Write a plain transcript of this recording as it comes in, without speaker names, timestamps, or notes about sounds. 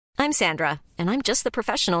I'm Sandra, and I'm just the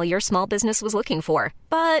professional your small business was looking for.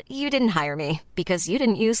 But you didn't hire me because you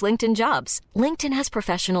didn't use LinkedIn Jobs. LinkedIn has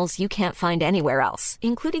professionals you can't find anywhere else,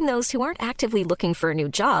 including those who aren't actively looking for a new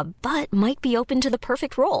job, but might be open to the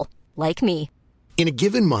perfect role, like me. In a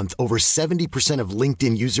given month, over 70% of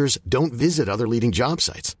LinkedIn users don't visit other leading job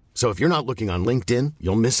sites. So if you're not looking on LinkedIn,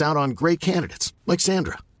 you'll miss out on great candidates like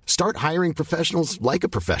Sandra. Start hiring professionals like a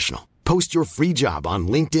professional. Post your free job on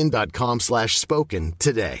linkedin.com/spoken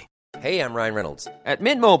today. Hey, I'm Ryan Reynolds. At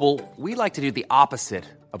Mint Mobile, we like to do the opposite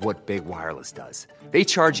of what Big Wireless does. They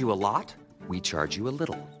charge you a lot, we charge you a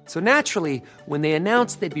little. So naturally, when they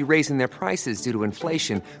announced they'd be raising their prices due to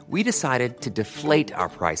inflation, we decided to deflate our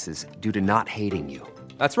prices due to not hating you.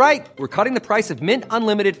 That's right. We're cutting the price of Mint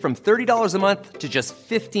Unlimited from $30 a month to just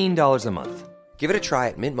 $15 a month. Give it a try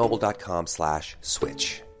at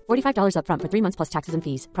mintmobile.com/switch. $45 up front for 3 months plus taxes and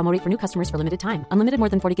fees. Promo rate for new customers for limited time. Unlimited more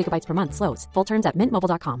than 40 gigabytes per month. Slows full terms at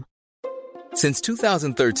mintmobile.com. Since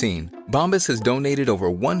 2013, Bombas has donated over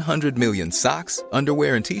 100 million socks,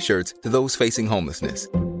 underwear, and T-shirts to those facing homelessness.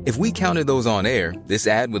 If we counted those on air, this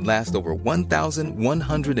ad would last over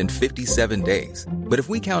 1,157 days. But if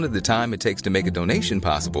we counted the time it takes to make a donation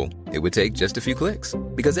possible, it would take just a few clicks.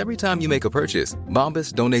 Because every time you make a purchase,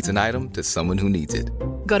 Bombas donates an item to someone who needs it.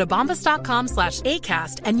 Go to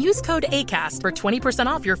bombas.com/ACAST and use code ACAST for 20%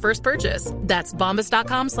 off your first purchase. That's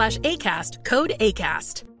bombas.com/ACAST, code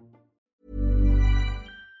ACAST.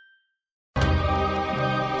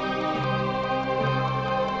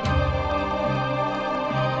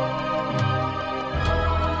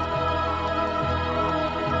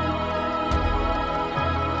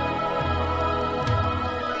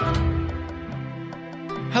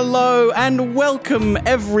 Hello and welcome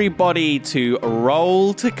everybody to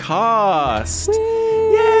Roll to Cast. Yay!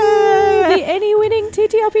 The Any Winning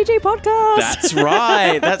TTRPG podcast. That's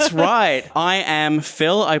right. That's right. I am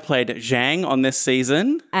Phil. I played Zhang on this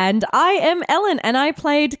season. And I am Ellen, and I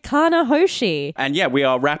played Kana Hoshi. And yeah, we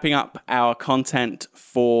are wrapping up our content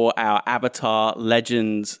for our Avatar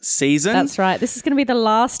Legends season. That's right. This is going to be the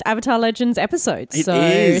last Avatar Legends episode. It so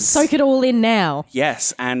is. Soak it all in now.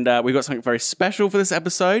 Yes, and we've got something very special for this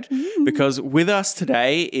episode because with us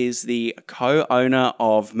today is the co-owner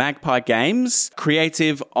of Magpie Games,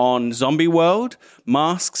 creative on Zombie World,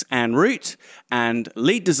 Masks and Root, and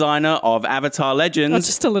lead designer of Avatar Legends. Oh,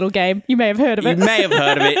 just a little game. You may have heard of it. You may have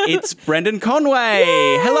heard of it. It's Brendan Conway.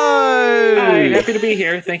 Yay! Hello. Hi, happy to be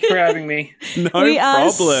here. Thank you for having me. No we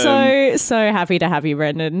problem. are so happy to have you,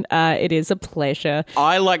 Brendan. It is a pleasure.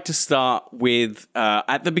 I like to start with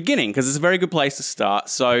at the beginning because it's a very good place to start.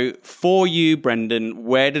 So for you, Brendan,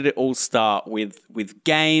 where did it all start with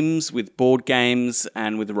games, with board games,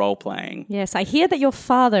 and with role playing? Yes, I hear that your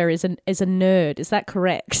father is a nerd. Is that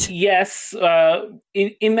correct? Yes,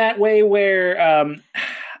 in that way where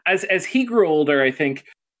as he grew older, I think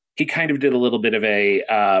he kind of did a little bit of a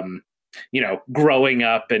growing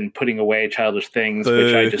up and putting away childish things,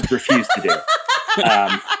 which I just refused to do.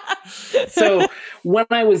 So when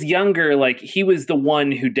I was younger, like, he was the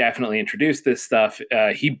one who definitely introduced this stuff.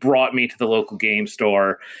 He brought me to the local game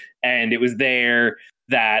store, and it was there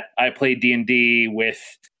that I played D&D with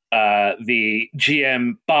the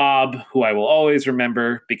GM Bob, who I will always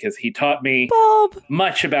remember because he taught me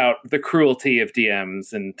much about the cruelty of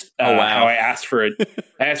DMs and how I asked for a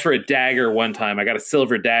dagger one time. I got a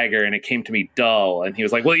silver dagger and it came to me dull, and he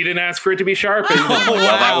was like, "Well, you didn't ask for it to be sharpened." Well,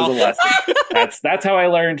 that was a lesson. That's how I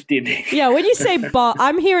learned D&D. Yeah, when you say Bob,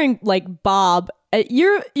 I'm hearing like Bob.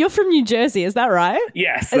 You're from New Jersey, is that right?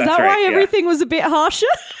 Yes, is that's that right, why everything was a bit harsher?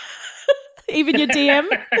 Even your DM?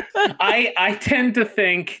 I tend to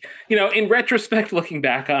think, in retrospect, looking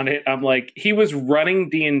back on it, I'm like, he was running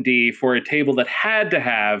D&D for a table that had to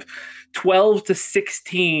have 12 to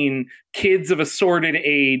 16 kids of assorted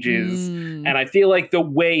ages. And I feel like the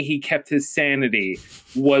way he kept his sanity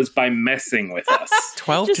was by messing with us.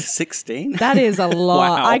 12 to 16? That is a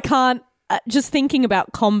lot. Wow. I can't. Just thinking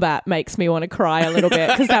about combat makes me want to cry a little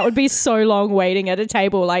bit because that would be so long waiting at a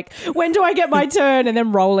table. Like, when do I get my turn? And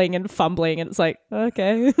then rolling and fumbling. And it's like,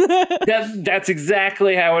 okay. That's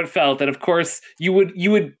exactly how it felt. And of course, you would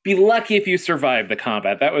be lucky if you survived the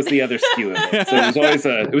combat. That was the other skew of it.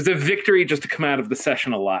 So it was a victory just to come out of the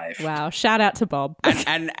session alive. Wow. Shout out to Bob.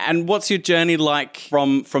 And what's your journey like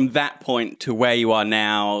from that point to where you are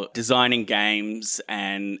now, designing games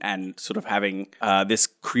and sort of having this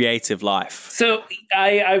creative life? life? So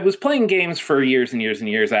I was playing games for years and years and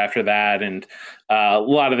years after that, and a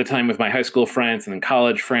lot of the time with my high school friends and then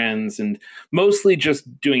college friends, and mostly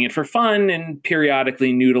just doing it for fun and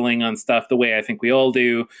periodically noodling on stuff the way I think we all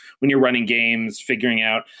do when you're running games, figuring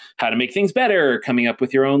out how to make things better, coming up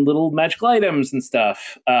with your own little magical items and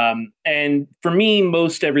stuff. And for me,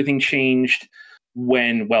 most everything changed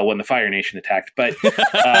when the Fire Nation attacked, but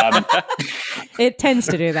it tends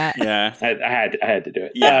to do that. Yeah, I had to do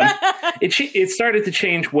it. Yeah. It started to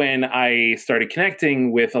change when I started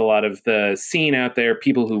connecting with a lot of the scene out there,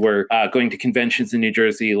 people who were going to conventions in New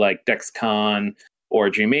Jersey like DexCon or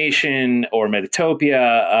Dreamation or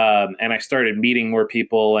Metatopia, and I started meeting more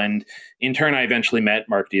people, and in turn I eventually met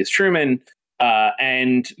Mark Diaz Truman,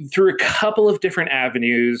 and through a couple of different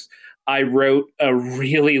avenues I wrote a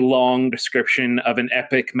really long description of an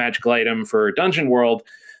epic magical item for Dungeon World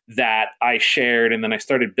that I shared, and then I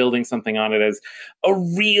started building something on it as a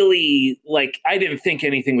really, I didn't think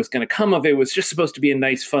anything was going to come of it. It was just supposed to be a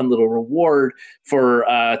nice, fun little reward for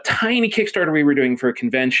a tiny Kickstarter we were doing for a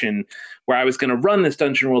convention where I was going to run this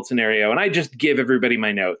Dungeon World scenario, and I just give everybody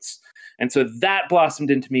my notes. And so that blossomed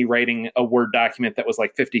into me writing a Word document that was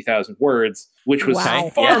like 50,000 words, which was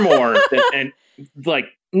far more than,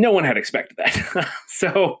 no one had expected that.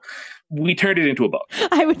 So we turned it into a book.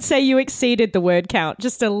 I would say you exceeded the word count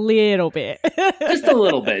just a little bit. Just a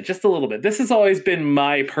little bit. This has always been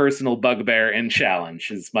my personal bugbear and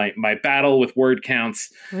challenge, is my battle with word counts,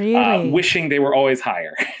 really? Wishing they were always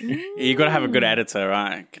higher. You got to have a good editor,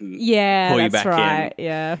 right? Can yeah, pull you that's back right. in.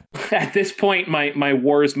 Yeah. At this point, my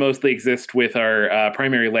wars mostly exist with our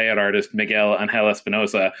primary layout artist, Miguel Angel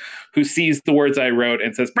Espinosa, who sees the words I wrote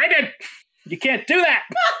and says, "Brandon, you can't do that."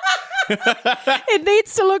 It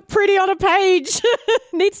needs to look pretty on a page.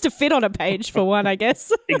 Needs to fit on a page, for one, I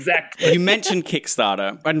guess. Exactly. You mentioned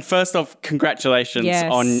Kickstarter, and first off, congratulations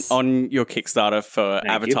on your Kickstarter for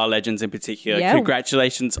Avatar Legends in particular. Yeah.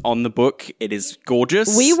 Congratulations on the book. It is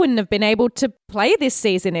gorgeous. We wouldn't have been able to play this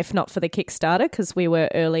season if not for the Kickstarter, because we were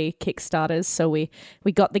early Kickstarters, so we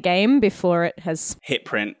got the game before it has hit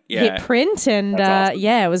print. Hit print, and awesome.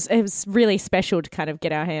 it was really special to kind of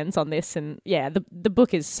get our hands on this, and the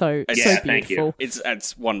book is so beautiful. Thank you.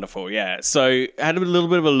 It's wonderful, yeah. So I had a little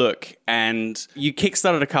bit of a look, and you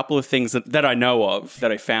kickstarted a couple of things that I know of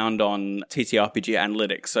that I found on TTRPG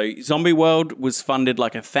Analytics. So Zombie World was funded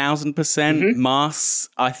like 1,000%. Mm-hmm. Mars,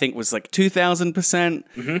 I think, was like 2,000%.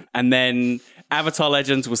 Mm-hmm. And then Avatar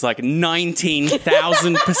Legends was like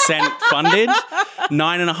 19,000% funded.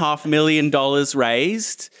 $9.5 million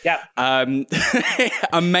raised. Yeah.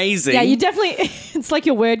 Amazing. Yeah, you definitely, it's like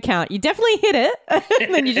your word count. You definitely hit it,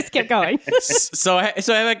 and then you just kept going. So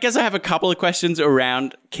I guess I have a couple of questions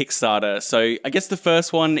around Kickstarter. So I guess the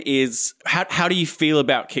first one is, how do you feel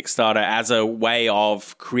about Kickstarter as a way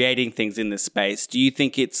of creating things in this space? Do you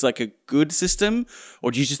think it's like a good system,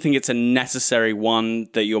 or do you just think it's a necessary one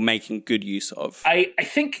that you're making good use of? I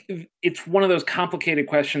think it's one of those complicated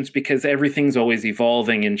questions because everything's always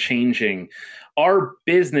evolving and changing. Our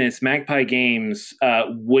business, Magpie Games,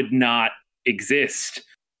 would not exist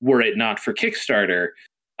were it not for Kickstarter.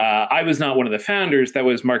 I was not one of the founders. That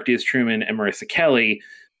was Mark Diaz Truman and Marissa Kelly.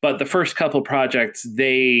 But the first couple projects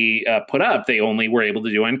they put up, they only were able to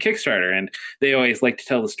do on Kickstarter. And they always like to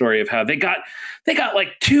tell the story of how they got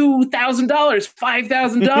like $2,000,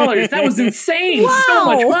 $5,000. That was insane. Wow. So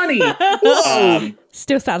much money.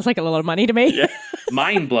 Still sounds like a lot of money to me. Yeah.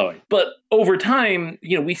 Mind blowing. But over time,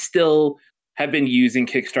 we still have been using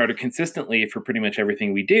Kickstarter consistently for pretty much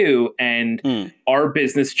everything we do. And our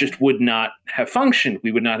business just would not have functioned.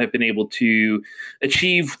 We would not have been able to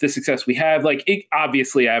achieve the success we have.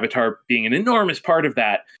 Obviously, Avatar being an enormous part of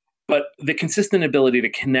that, but the consistent ability to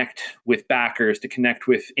connect with backers, to connect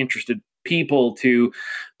with interested people, to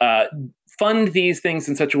fund these things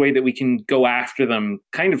in such a way that we can go after them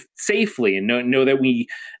kind of safely and know that we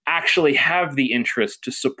actually have the interest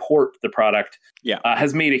to support the product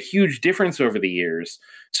has made a huge difference over the years.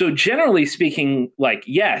 So generally speaking,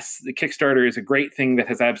 yes, the Kickstarter is a great thing that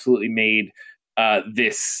has absolutely made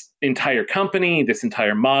this entire company, this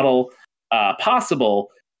entire model possible.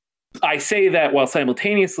 I say that while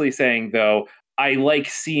simultaneously saying, though, I like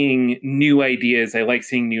seeing new ideas. I like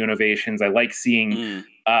seeing new innovations. I like seeing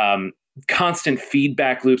constant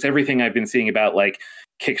feedback loops. Everything I've been seeing about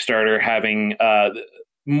Kickstarter having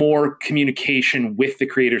more communication with the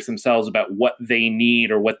creators themselves about what they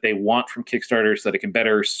need or what they want from Kickstarter so that it can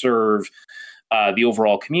better serve the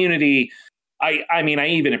overall community. I mean, I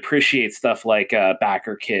even appreciate stuff like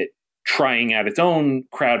BackerKit trying out its own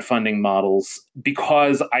crowdfunding models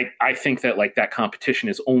because I think that that competition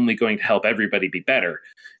is only going to help everybody be better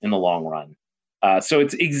in the long run. So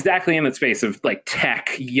it's exactly in the space of like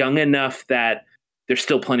tech, young enough that there's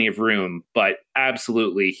still plenty of room, but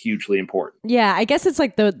absolutely hugely important. Yeah, I guess it's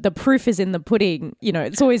like the proof is in the pudding. You know,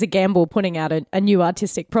 it's always a gamble putting out a new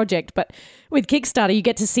artistic project. But with Kickstarter, you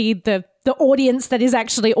get to see the audience that is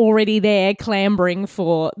actually already there clambering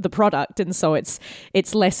for the product. And so it's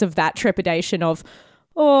less of that trepidation of,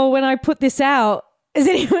 oh, when I put this out, is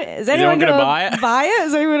anyone going to buy it?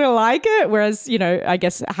 Is anyone going to like it? Whereas, you know, I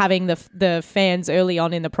guess having the fans early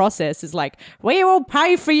on in the process is like, we will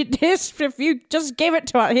pay for this if you just give it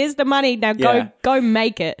to us. Here's the money. Now go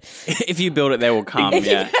make it. If you build it, they will come.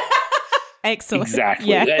 Yeah. Excellent. Exactly.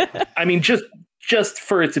 Yeah. I mean, just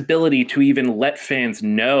for its ability to even let fans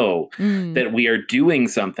know that we are doing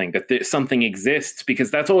something, that something exists,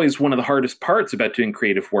 because that's always one of the hardest parts about doing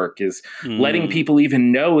creative work is letting people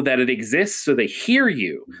even know that it exists so they hear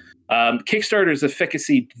you. Kickstarter's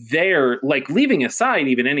efficacy there, like leaving aside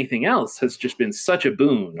even anything else, has just been such a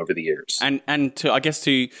boon over the years. And to, I guess,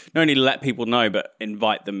 to not only let people know, but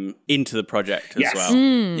invite them into the project as well.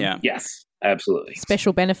 Yeah. Yes. Absolutely.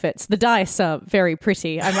 Special benefits. The dice are very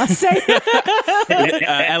pretty, I must say.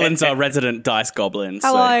 Ellen's our resident dice goblin.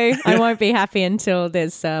 Hello. I won't be happy until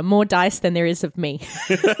there's more dice than there is of me.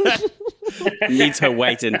 Needs her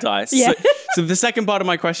weight in dice. Yeah. So the second part of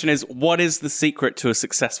my question is, what is the secret to a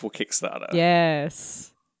successful Kickstarter?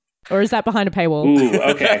 Yes. Or is that behind a paywall? Ooh,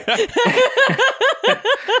 okay.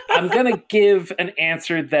 I'm going to give an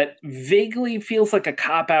answer that vaguely feels like a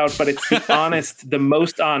cop-out, but it's the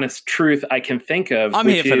most honest truth I can think of. I'm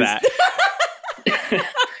here for that.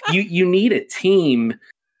 You need a team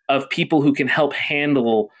of people who can help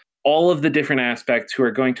handle all of the different aspects, who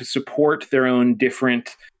are going to support their own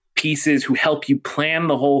different pieces, who help you plan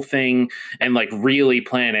the whole thing and like really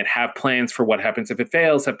plan it, have plans for what happens if it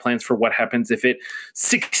fails, have plans for what happens if it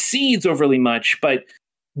succeeds overly much. But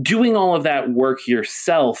doing all of that work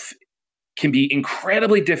yourself can be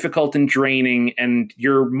incredibly difficult and draining, and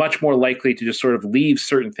you're much more likely to just sort of leave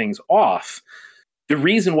certain things off. The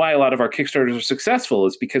reason why a lot of our Kickstarters are successful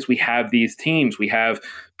is because we have these teams. We have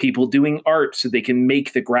people doing art so they can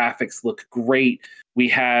make the graphics look great. We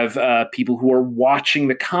have people who are watching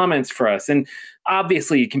the comments for us. And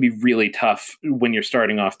obviously, it can be really tough when you're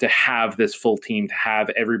starting off to have this full team, to have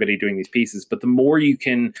everybody doing these pieces. But the more you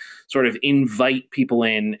can sort of invite people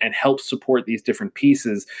in and help support these different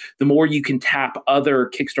pieces, the more you can tap other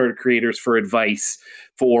Kickstarter creators for advice,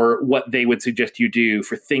 for what they would suggest you do,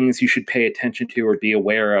 for things you should pay attention to or be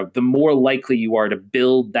aware of, the more likely you are to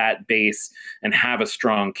build that base and have a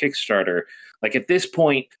strong Kickstarter. Like at this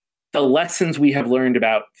point, the lessons we have learned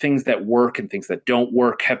about things that work and things that don't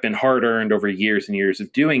work have been hard-earned over years and years of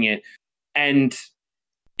doing it. And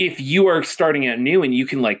if you are starting out new and you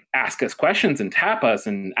can like ask us questions and tap us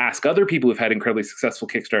and ask other people who've had incredibly successful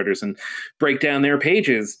Kickstarters and break down their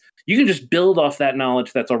pages, you can just build off that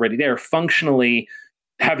knowledge that's already there, functionally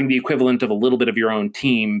having the equivalent of a little bit of your own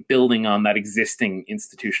team building on that existing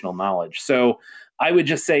institutional knowledge. So I would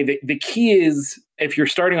just say that the key is, if you're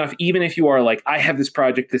starting off, even if you are like, I have this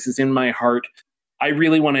project, this is in my heart, I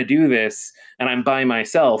really want to do this, and I'm by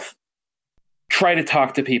myself, try to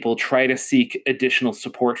talk to people, try to seek additional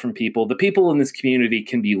support from people. The people in this community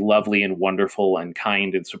can be lovely and wonderful and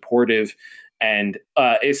kind and supportive. And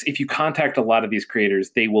if you contact a lot of these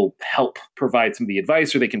creators, they will help provide some of the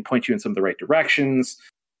advice, or they can point you in some of the right directions.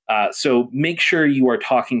 So make sure you are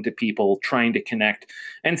talking to people, trying to connect,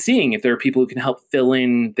 and seeing if there are people who can help fill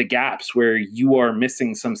in the gaps where you are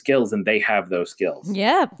missing some skills and they have those skills.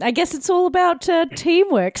 Yeah, I guess it's all about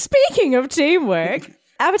teamwork. Speaking of teamwork,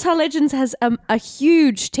 Avatar Legends has a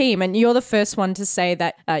huge team, and you're the first one to say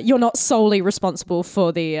that you're not solely responsible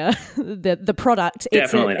for the product.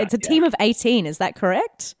 It's a team of 18. Is that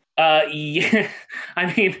correct? Yeah.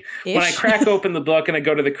 I mean, when I crack open the book and I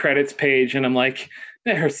go to the credits page and I'm like,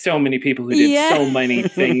 there are so many people who did so many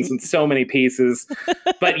things and so many pieces.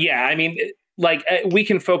 But yeah, I mean, like we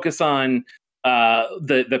can focus on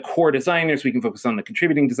the core designers. We can focus on the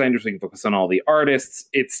contributing designers. We can focus on all the artists.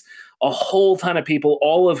 It's a whole ton of people,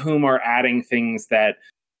 all of whom are adding things that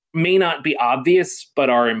may not be obvious, but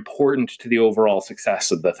are important to the overall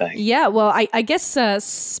success of the thing. Yeah, well, I guess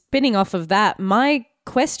spinning off of that, my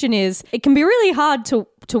question is, it can be really hard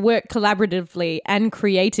to work collaboratively and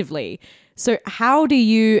creatively. So how do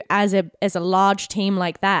you, as a large team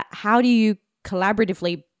like that, how do you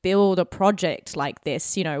collaboratively build a project like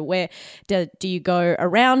this? You know, where do you go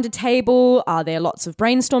around a table? Are there lots of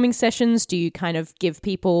brainstorming sessions? Do you kind of give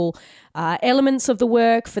people elements of the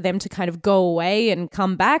work for them to kind of go away and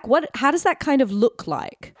come back? How does that kind of look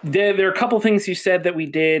like? There are a couple things you said that we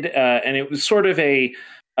did, and it was sort of a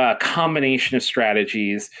combination of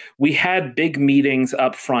strategies. We had big meetings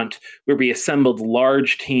up front where we assembled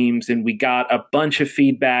large teams and we got a bunch of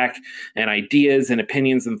feedback and ideas and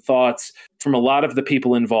opinions and thoughts from a lot of the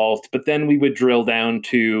people involved. But then we would drill down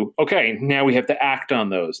to, okay, now we have to act on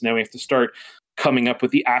those. Now we have to start coming up with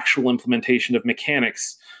the actual implementation of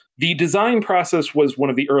mechanics. The design process was one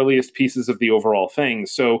of the earliest pieces of the overall thing.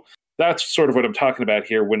 So that's sort of what I'm talking about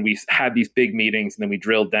here when we had these big meetings and then we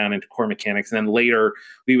drilled down into core mechanics. And then later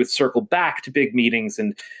we would circle back to big meetings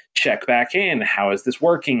and check back in. How is this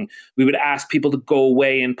working? We would ask people to go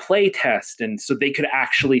away and play test. And so they could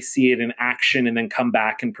actually see it in action and then come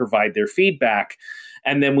back and provide their feedback.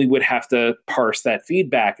 And then we would have to parse that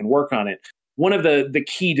feedback and work on it. One of the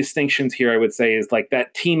key distinctions here, I would say, is like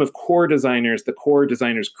that team of core designers, the core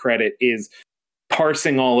designers credit is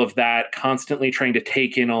parsing all of that, constantly trying to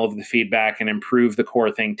take in all of the feedback and improve the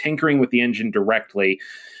core thing, tinkering with the engine directly.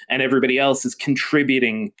 And everybody else is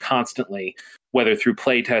contributing constantly, whether through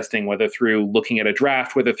play testing, whether through looking at a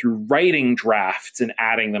draft, whether through writing drafts and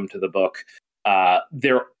adding them to the book.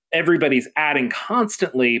 Everybody's adding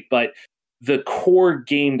constantly, but the core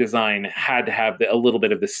game design had to have a little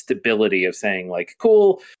bit of the stability of saying like,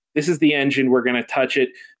 cool, this is the engine, we're going to touch it,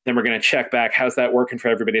 then we're going to check back, how's that working for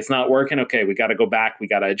everybody? It's not working, okay, we got to go back, we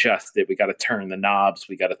got to adjust it, we got to turn the knobs,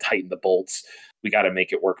 we got to tighten the bolts, we got to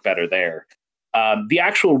make it work better there. The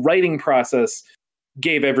actual writing process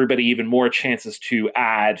gave everybody even more chances to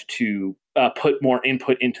add, to put more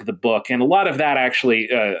input into the book. And a lot of that actually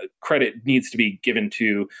credit needs to be given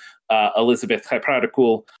to Elizabeth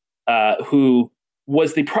Hypradicul, who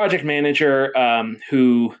was the project manager,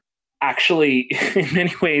 who actually, in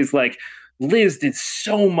many ways, like Liz did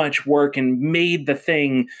so much work and made the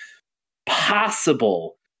thing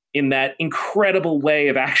possible in that incredible way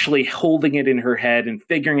of actually holding it in her head and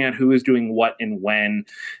figuring out who was doing what and when.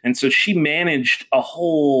 And so she managed a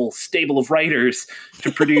whole stable of writers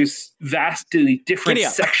to produce vastly different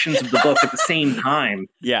sections of the book at the same time.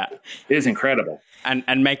 Yeah. It is incredible.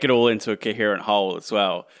 And make it all into a coherent whole as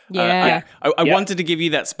well. Yeah. I wanted to give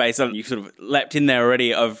you that space. You sort of leapt in there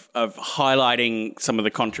already of highlighting some of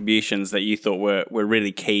the contributions that you thought were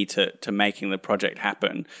really key to making the project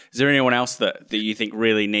happen. Is there anyone else that you think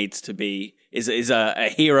really needs to be, is a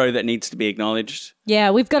hero that needs to be acknowledged?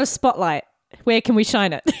 Yeah, we've got a spotlight. Where can we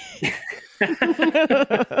shine it?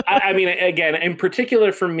 I mean, again, in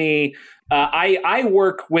particular for me, I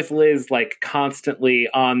work with Liz like constantly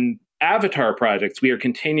on Avatar projects. We are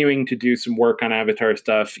continuing to do some work on Avatar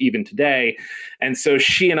stuff even today. And so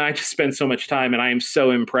she and I just spend so much time, and I am so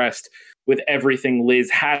impressed with everything Liz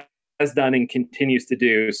has done and continues to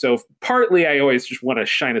do. So partly I always just want to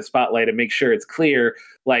shine a spotlight and make sure it's clear,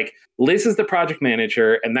 like Liz is the project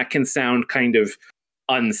manager, and that can sound kind of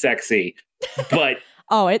unsexy, but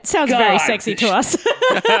oh, it sounds very sexy to us.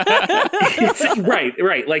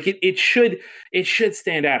 Right. Like it should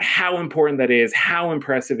stand out how important that is, how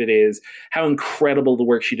impressive it is, how incredible the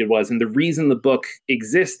work she did was. And the reason the book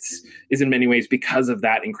exists is in many ways because of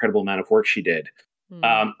that incredible amount of work she did.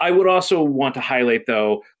 I would also want to highlight,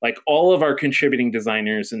 though, like all of our contributing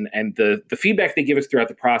designers and the feedback they give us throughout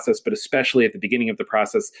the process, but especially at the beginning of the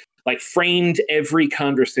process, like framed every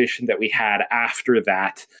conversation that we had after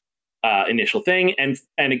that initial thing. And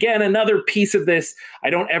again, another piece of this, I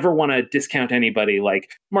don't ever want to discount anybody.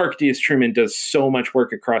 Like Mark Diaz-Truman does so much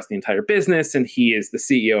work across the entire business, and he is the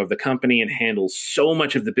CEO of the company and handles so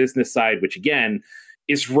much of the business side, which again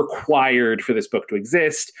is required for this book to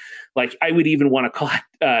exist. Like I would even want to call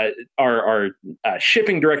our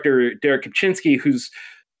shipping director, Derek Kopczynski, who's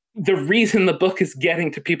the reason the book is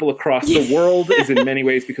getting to people across the world is in many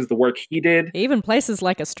ways because of the work he did. Even places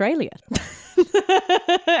like Australia.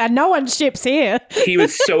 And no one ships here. He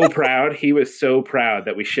was so proud. He was so proud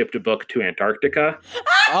that we shipped a book to Antarctica.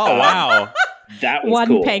 Oh, wow. That was one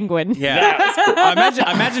cool. penguin. Yeah. That was cool.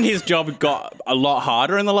 I imagine his job got a lot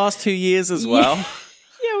harder in the last 2 years as well.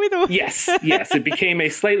 Yes. It became a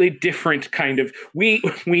slightly different kind of. We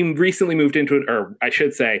recently moved into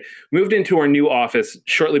moved into our new office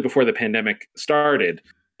shortly before the pandemic started,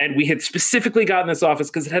 and we had specifically gotten this office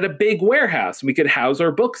because it had a big warehouse and we could house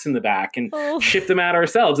our books in the back and ship them out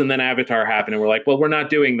ourselves. And then Avatar happened, and we're like, well, we're not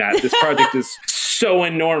doing that. This project is so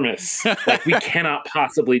enormous, like we cannot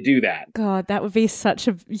possibly do that. God, that would be such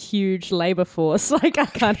a huge labor force. Like I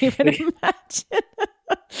can't even imagine.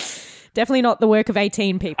 Definitely not the work of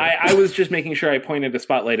 18 people. I was just making sure I pointed the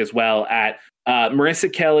spotlight as well at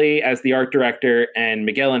Marissa Kelly as the art director and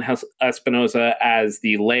Miguel Espinosa as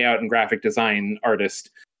the layout and graphic design artist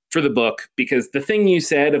for the book. Because the thing you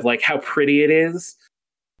said of like how pretty it is,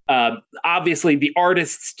 Obviously, the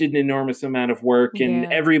artists did an enormous amount of work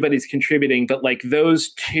and everybody's contributing, but like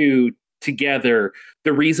those two together,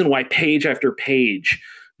 the reason why page after page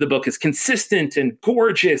the book is consistent and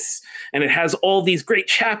gorgeous, and it has all these great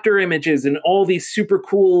chapter images and all these super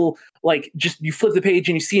cool, like, just you flip the page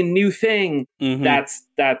and you see a new thing. That's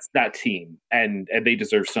that team, and they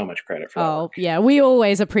deserve so much credit for that. Oh, yeah. We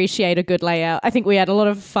always appreciate a good layout. I think we had a lot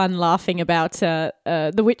of fun laughing about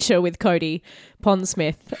The Witcher with Cody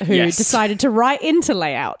Pondsmith, who decided to write into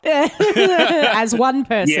layout as one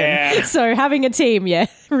person. Yeah. So having a team,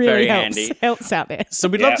 really helps out there. So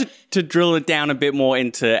we'd love to drill it down a bit more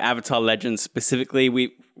into Avatar Legends specifically.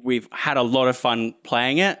 We've had a lot of fun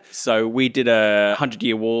playing it. So we did a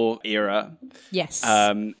 100-Year War era. Yes.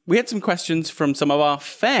 We had some questions from some of our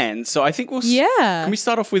fans. So I think can we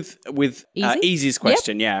start off with Easy's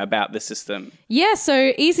question, about the system? Yeah,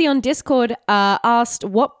 so Easy on Discord asked,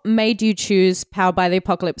 what made you choose Powered by the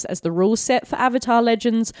Apocalypse as the rule set for Avatar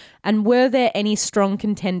Legends? And were there any strong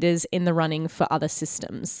contenders in the running for other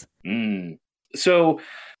systems? So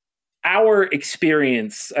our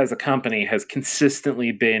experience as a company has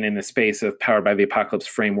consistently been in the space of Powered by the Apocalypse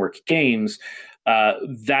framework games.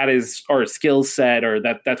 That is our skill set, or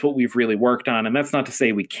that's what we've really worked on. And that's not to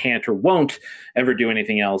say we can't or won't ever do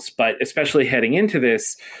anything else, but especially heading into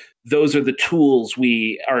this, those are the tools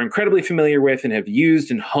we are incredibly familiar with and have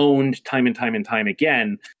used and honed time and time and time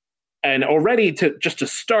again. And already to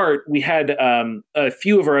start, we had a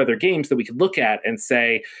few of our other games that we could look at and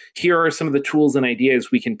say, here are some of the tools and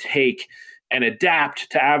ideas we can take and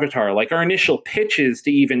adapt to Avatar. Like our initial pitches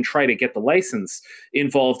to even try to get the license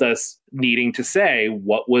involved us needing to say,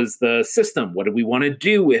 what was the system? What did we want to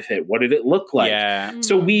do with it? What did it look like? Yeah.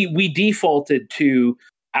 So we defaulted to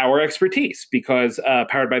our expertise because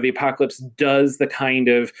Powered by the Apocalypse does the kind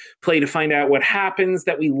of play to find out what happens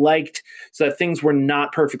that we liked, so that things were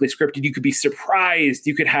not perfectly scripted. You could be surprised.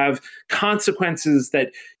 You could have consequences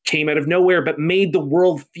that came out of nowhere but made the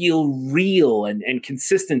world feel real and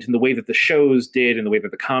consistent in the way that the shows did and the way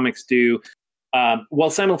that the comics do, while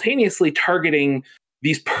simultaneously targeting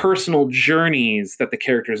these personal journeys that the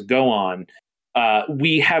characters go on.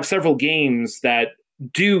 We have several games that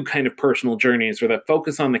do kind of personal journeys or that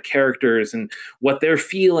focus on the characters and what they're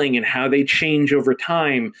feeling and how they change over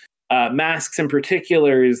time. Masks in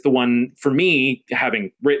particular is the one for me,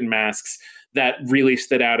 having written Masks, that really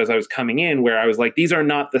stood out as I was coming in, where I was like, these are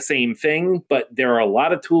not the same thing, but there are a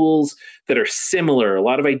lot of tools that are similar, a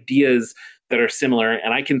lot of ideas that are similar.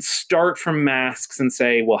 And I can start from Masks and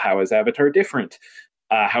say, well, how is Avatar different?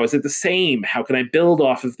 How is it the same? How can I build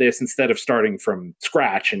off of this instead of starting from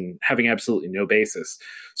scratch and having absolutely no basis?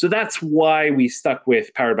 So that's why we stuck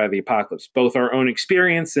with Powered by the Apocalypse, both our own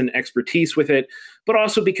experience and expertise with it, but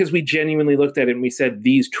also because we genuinely looked at it and we said,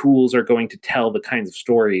 these tools are going to tell the kinds of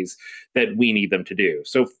stories that we need them to do.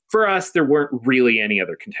 So for us, there weren't really any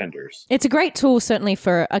other contenders. It's a great tool, certainly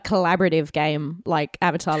for a collaborative game like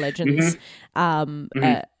Avatar Legends.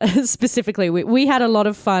 Specifically, we had a lot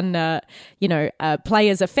of fun,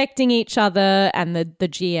 players affecting each other, and the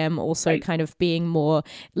GM also kind of being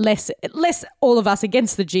less all of us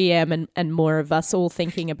against the GM and more of us all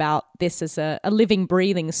thinking about this as a living,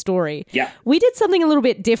 breathing story. Yeah. We did something a little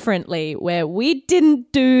bit differently where we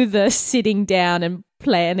didn't do the sitting down and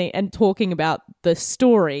planning and talking about the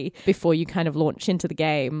story before you kind of launch into the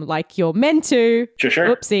game like you're meant to.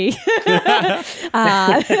 Sure. Oopsie.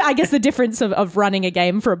 I guess the difference of running a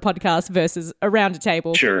game for a podcast versus around a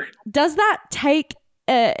table. Sure. Does that take,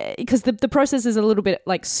 because the process is a little bit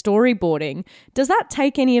like storyboarding, does that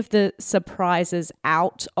take any of the surprises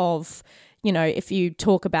out of, if you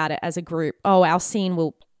talk about it as a group, our scene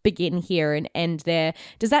will begin here and end there.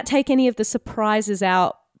 Does that take any of the surprises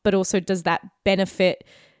out? But also, does that benefit,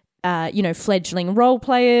 fledgling role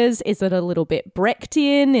players? Is it a little bit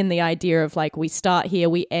Brechtian in the idea of like, we start here,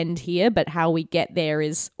 we end here, but how we get there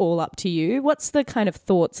is all up to you? What's the kind of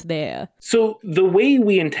thoughts there? So the way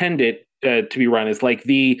we intend it to be run is like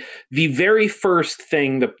the very first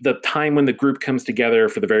thing, the time when the group comes together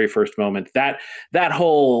for the very first moment, that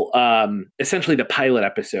whole, essentially the pilot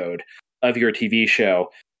episode of your TV show,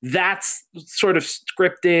 that's sort of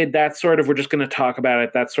scripted. That's sort of, we're just going to talk about it.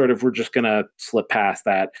 That's sort of, we're just going to slip past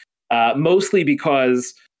that. Mostly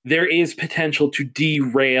because there is potential to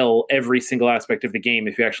derail every single aspect of the game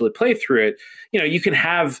if you actually play through it. You can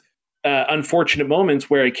have unfortunate moments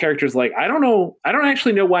where a character's like, I don't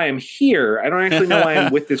actually know why I'm here. I don't actually know why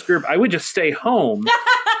I'm with this group. I would just stay home.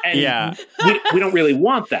 And we don't really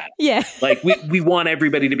want that. Yeah. Like we want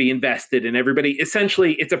everybody to be invested, and everybody,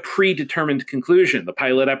 essentially it's a predetermined conclusion. The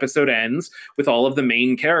pilot episode ends with all of the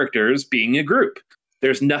main characters being a group.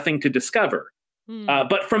 There's nothing to discover.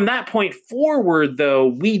 But from that point forward, though,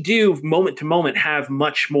 we do moment to moment have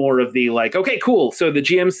much more of the like, okay, cool. So the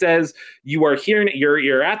GM says you are here,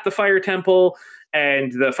 you're at the Fire Temple,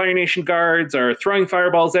 and the Fire Nation guards are throwing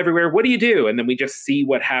fireballs everywhere. What do you do? And then we just see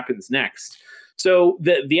what happens next. So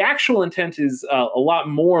the actual intent is a lot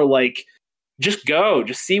more like, just go,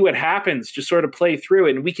 just see what happens, just sort of play through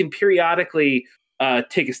it. And we can periodically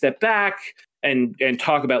take a step back and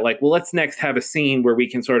talk about like, well, let's next have a scene where we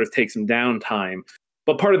can sort of take some downtime.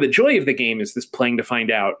 But part of the joy of the game is this playing to find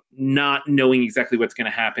out, not knowing exactly what's going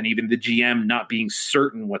to happen, even the GM not being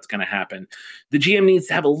certain what's going to happen. The GM needs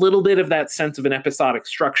to have a little bit of that sense of an episodic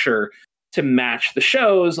structure to match the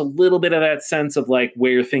shows, a little bit of that sense of like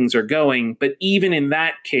where things are going. But even in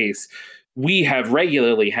that case, we have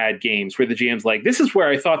regularly had games where the GM's like, this is where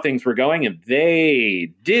I thought things were going, and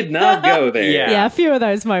they did not go there. Yeah, a few of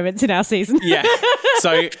those moments in our season. Yeah.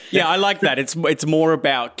 So, yeah, I like that. It's more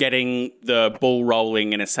about getting the ball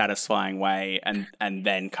rolling in a satisfying way and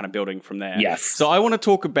then kind of building from there. Yes. So I want to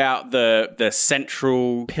talk about the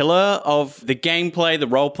central pillar of the gameplay, the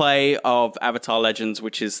roleplay of Avatar Legends,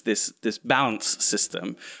 which is this balance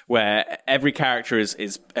system where every character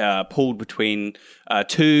is pulled between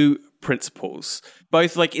two principles.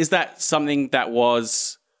 Both, like, is that something that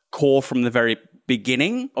was core from the very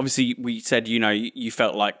beginning? Obviously, we said, you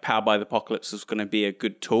felt like Powered by the Apocalypse was going to be a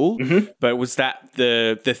good tool, but was that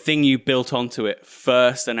the thing you built onto it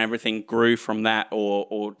first and everything grew from that,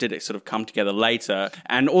 or did it sort of come together later?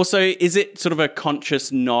 And also, is it sort of a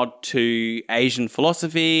conscious nod to Asian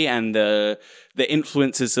philosophy and the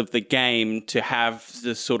influences of the game to have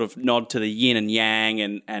the sort of nod to the yin and yang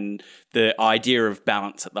and the idea of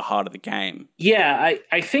balance at the heart of the game? Yeah,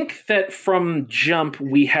 I think that from jump,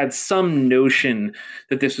 we had some notion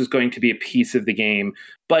that this was going to be a piece of the game,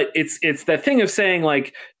 but it's that thing of saying,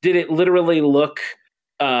 like, did it literally look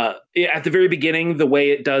at the very beginning the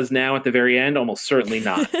way it does now at the very end? Almost certainly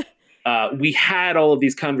not. We had all of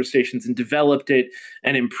these conversations and developed it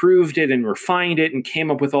and improved it and refined it and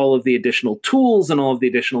came up with all of the additional tools and all of the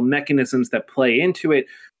additional mechanisms that play into it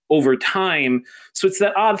over time. So it's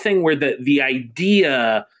that odd thing where the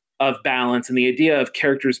idea of balance and the idea of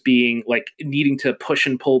characters being like needing to push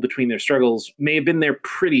and pull between their struggles may have been there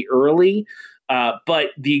pretty early. But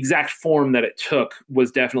the exact form that it took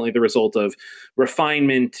was definitely the result of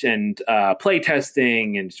refinement and play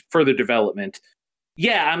testing and further development.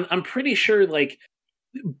 Yeah, I'm pretty sure like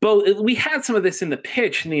both we had some of this in the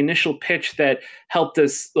initial pitch that helped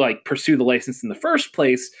us like pursue the license in the first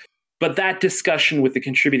place. But that discussion with the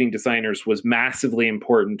contributing designers was massively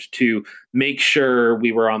important to make sure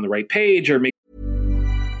we were on the right page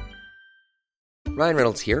Ryan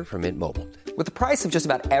Reynolds here from Mint Mobile. With the price of just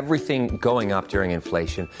about everything going up during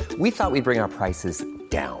inflation, we thought we'd bring our prices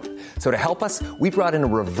down. So to help us, we brought in a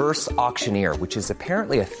reverse auctioneer, which is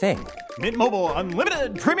apparently a thing. Mint Mobile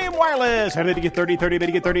Unlimited Premium Wireless. How to get 30, 30, bit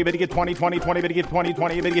to get 30, bit to get 20, 20, 20, bit to get 20,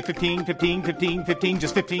 20, bit to get 15, 15, 15, 15,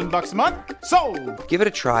 just $15 a month? Sold! Give it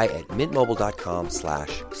a try at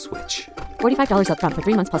mintmobile.com/switch. $45 up front for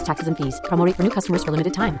 3 months plus taxes and fees. Promo rate for new customers for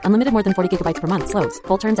limited time. Unlimited more than 40 gigabytes per month. Slows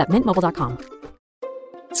full terms at mintmobile.com.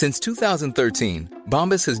 Since 2013,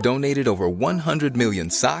 Bombas has donated over 100 million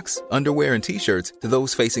socks, underwear, and T-shirts to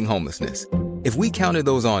those facing homelessness. If we counted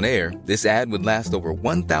those on air, this ad would last over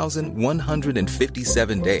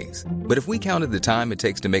 1,157 days. But if we counted the time it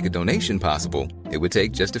takes to make a donation possible, it would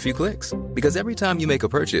take just a few clicks. Because every time you make a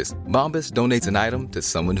purchase, Bombas donates an item to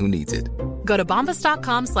someone who needs it. Go to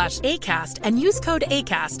bombas.com/ACAST and use code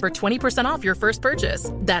ACAST for 20% off your first purchase.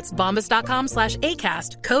 That's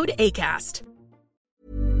bombas.com/ACAST, code ACAST.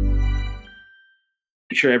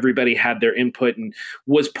 sure everybody had their input and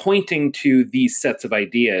was pointing to these sets of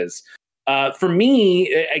ideas. For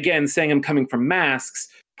me, again, saying I'm coming from Masks,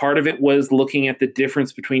 part of it was looking at the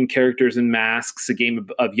difference between characters in Masks, a game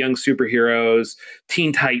of young superheroes,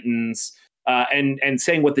 Teen Titans, and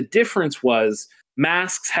saying what the difference was.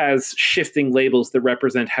 Masks has shifting labels that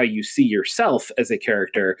represent how you see yourself as a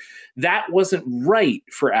character. That wasn't right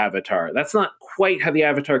for Avatar. That's not quite how the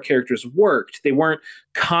Avatar characters worked. They weren't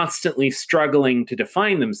constantly struggling to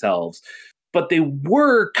define themselves, but they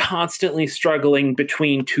were constantly struggling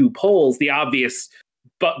between two poles. The obvious,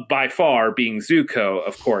 but by far, being Zuko,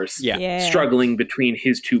 of course, struggling between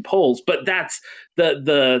his two poles. But that's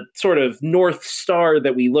the sort of North Star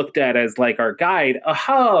that we looked at as like our guide.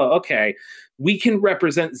 Aha, okay. We can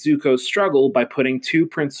represent Zuko's struggle by putting two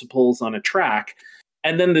principles on a track.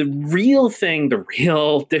 And then the real thing, the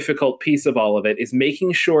real difficult piece of all of it is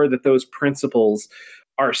making sure that those principles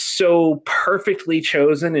are so perfectly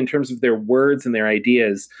chosen in terms of their words and their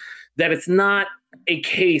ideas that it's not a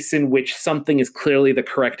case in which something is clearly the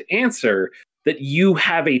correct answer, that you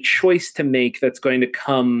have a choice to make that's going to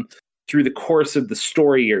come through the course of the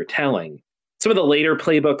story you're telling. Some of the later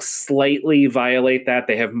playbooks slightly violate that.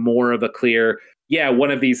 They have more of a clear,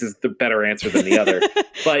 one of these is the better answer than the other.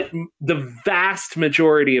 But the vast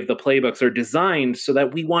majority of the playbooks are designed so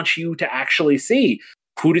that we want you to actually see,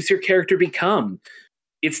 who does your character become?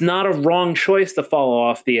 It's not a wrong choice to fall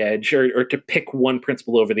off the edge or to pick one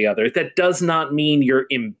principle over the other. That does not mean you're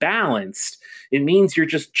imbalanced. It means you're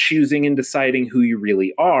just choosing and deciding who you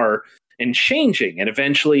really are and changing. And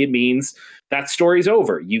eventually it means that story's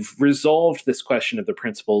over. You've resolved this question of the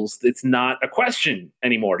principles. It's not a question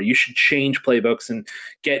anymore. You should change playbooks and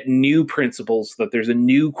get new principles so that there's a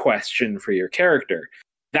new question for your character.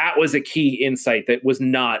 That was a key insight that was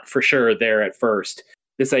not for sure there at first.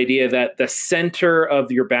 This idea that the center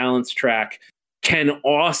of your balance track can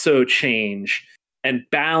also change, and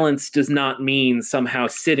balance does not mean somehow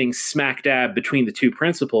sitting smack dab between the two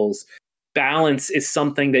principles. Balance is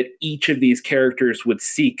something that each of these characters would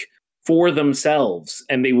seek for themselves,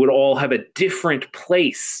 and they would all have a different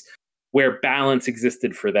place where balance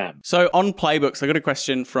existed for them. So on playbooks, I got a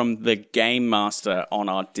question from the Game Master on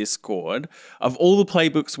our Discord. Of all the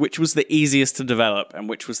playbooks, which was the easiest to develop and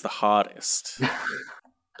which was the hardest?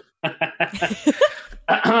 Oh,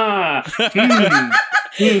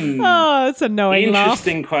 it's annoying.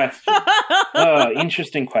 Interesting question.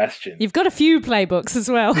 Interesting question. You've got a few playbooks as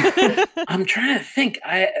well. I'm trying to think.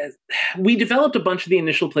 We developed a bunch of the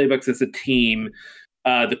initial playbooks as a team.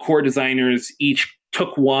 The core designers each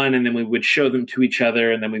took one, and then we would show them to each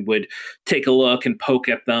other, and then we would take a look and poke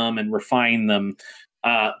at them and refine them.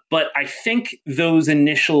 But I think those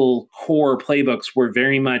initial core playbooks were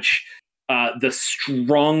very much the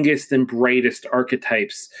strongest and brightest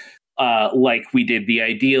archetypes. Like we did the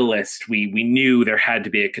Idealist, we knew there had to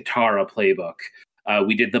be a Katara playbook.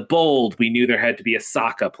 We did the Bold, we knew there had to be a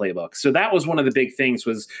Sokka playbook. So that was one of the big things,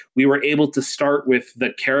 was we were able to start with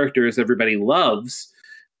the characters everybody loves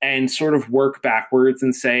and sort of work backwards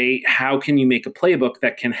and say, how can you make a playbook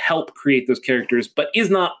that can help create those characters, but is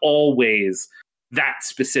not always that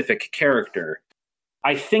specific character?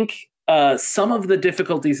 I think some of the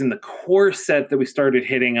difficulties in the core set that we started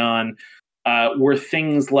hitting on were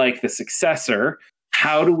things like the successor.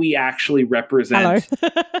 How do we actually represent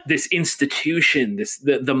this institution,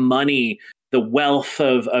 the money, the wealth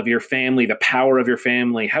of your family, the power of your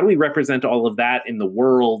family? How do we represent all of that in the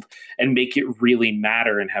world and make it really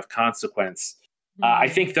matter and have consequence? I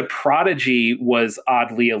think the Prodigy was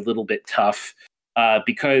oddly a little bit tough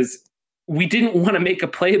because we didn't want to make a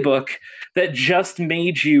playbook that just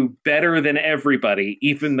made you better than everybody,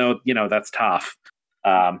 even though, that's tough.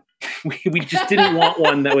 We just didn't want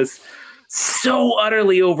one that was so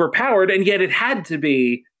utterly overpowered, and yet it had to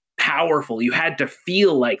be powerful. You had to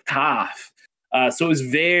feel like Toph. So it was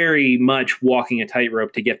very much walking a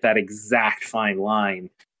tightrope to get that exact fine line.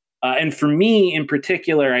 And for me in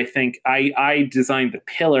particular, I think I designed the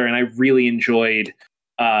pillar, and I really enjoyed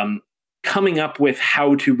coming up with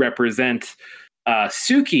how to represent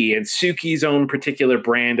Suki and Suki's own particular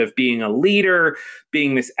brand of being a leader,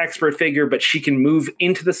 being this expert figure, but she can move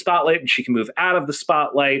into the spotlight and she can move out of the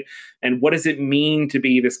spotlight. And what does it mean to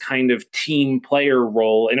be this kind of team player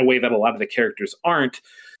role in a way that a lot of the characters aren't?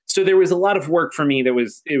 So there was a lot of work for me it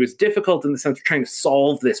was difficult in the sense of trying to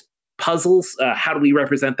solve this puzzles. How do we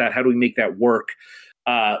represent that? How do we make that work?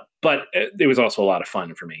 But it was also a lot of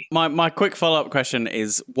fun for me. My quick follow-up question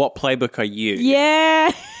is, what playbook are you?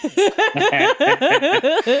 Yeah.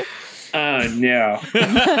 Oh, no.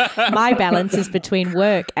 My balance is between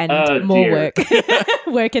work and more work.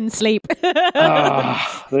 Work and sleep.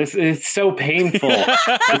 It's so painful.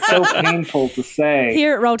 It's so painful to say.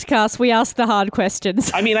 Here at Roltcast, we ask the hard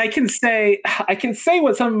questions. I mean, I can say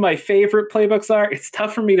what some of my favorite playbooks are. It's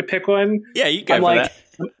tough for me to pick one. Yeah, you go for that.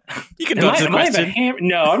 You can dodge the question.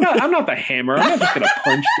 No, I'm not the hammer. I'm not just going to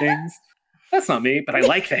punch things. That's not me, but I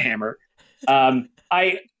like the hammer.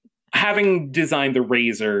 Having designed the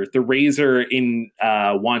Razor in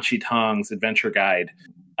Wan Shi Tong's Adventure Guide,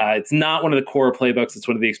 it's not one of the core playbooks. It's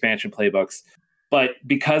one of the expansion playbooks. But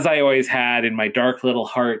because I always had in my dark little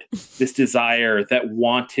heart this desire that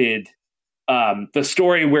wanted the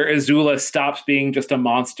story where Azula stops being just a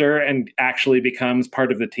monster and actually becomes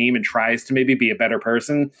part of the team and tries to maybe be a better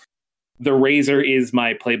person, the Razor is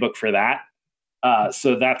my playbook for that.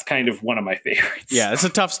 So that's kind of one of my favorites. Yeah, it's a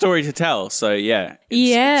tough story to tell. So yeah.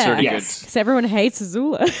 It's really good. Because everyone hates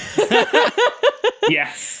Azula.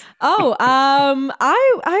 Yes. Oh,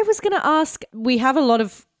 I was going to ask, we have a lot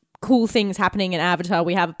of cool things happening in Avatar.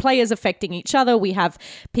 We have players affecting each other. We have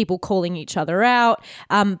people calling each other out.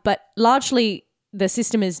 But largely the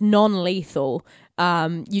system is non-lethal.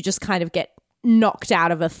 You just kind of get knocked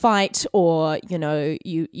out of a fight, or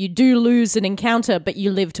you do lose an encounter, but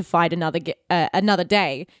you live to fight another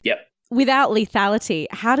day. Yep. Without lethality,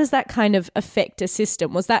 how does that kind of affect a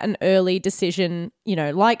system? Was that an early decision,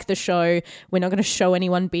 like the show, we're not going to show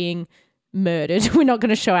anyone being murdered, we're not going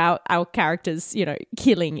to show our characters,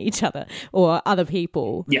 killing each other or other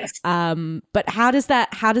people? Yes. But how does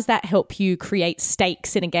that help you create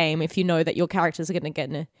stakes in a game if you know that your characters are going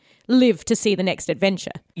to live to see the next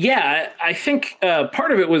adventure? Yeah, I think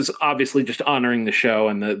part of it was obviously just honoring the show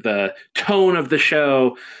and the tone of the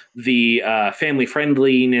show, the family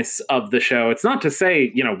friendliness of the show. It's not to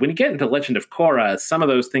say, when you get into Legend of Korra, some of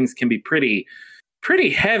those things can be pretty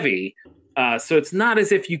heavy. So it's not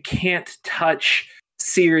as if you can't touch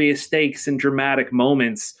serious stakes and dramatic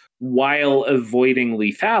moments while avoiding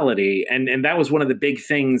lethality. And that was one of the big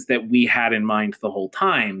things that we had in mind the whole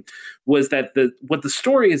time, was that what the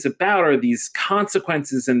story is about are these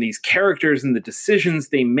consequences and these characters and the decisions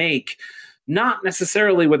they make, not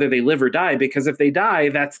necessarily whether they live or die, because if they die,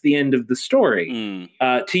 that's the end of the story.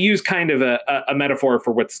 To use kind of a metaphor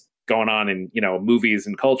for what's going on in movies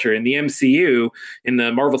and culture, in the MCU, in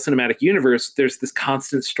the Marvel Cinematic Universe, there's this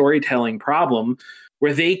constant storytelling problem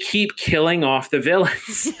where they keep killing off the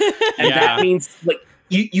villains. And that means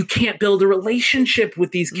you can't build a relationship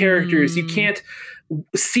with these characters. You can't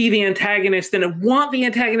see the antagonist and want the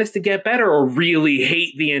antagonist to get better, or really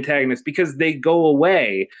hate the antagonist, because they go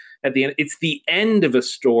away at the end. It's the end of a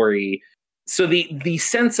story. So the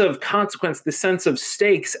sense of consequence, the sense of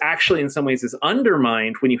stakes, actually in some ways is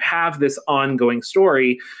undermined when you have this ongoing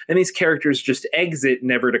story and these characters just exit,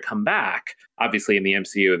 never to come back. Obviously in the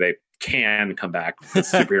MCU, they can come back.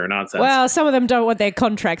 It's superhero nonsense. Well, some of them don't want their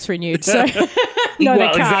contracts renewed, so no, they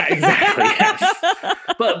can't. Exactly. Yes.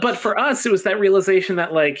 But for us, it was that realization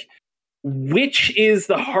that which is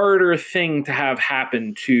the harder thing to have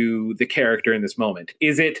happen to the character in this moment?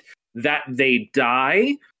 Is it that they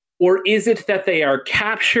die? Or is it that they are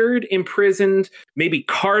captured, imprisoned, maybe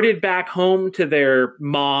carted back home to their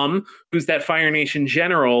mom, who's that Fire Nation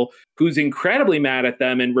general, who's incredibly mad at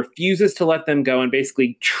them and refuses to let them go and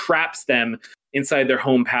basically traps them inside their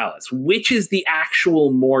home palace? Which is the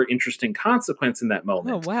actual more interesting consequence in that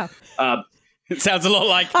moment? Oh, wow. It sounds a lot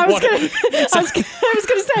like I was going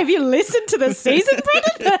to say, have you listened to the season,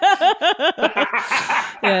 Brendan?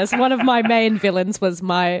 Yes, one of my main villains was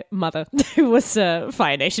my mother, who was a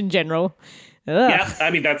Fire Nation general. Ugh. Yeah,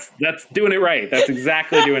 I mean that's doing it right. That's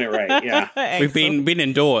exactly doing it right. Yeah, we've been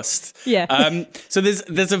endorsed. Yeah. So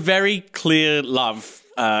there's a very clear love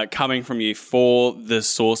coming from you for the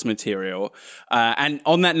source material. And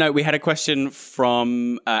on that note, we had a question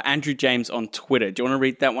from Andrew James on Twitter. Do you want to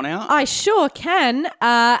read that one out? I sure can.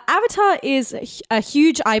 Avatar is a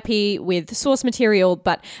huge IP with source material,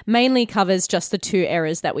 but mainly covers just the 2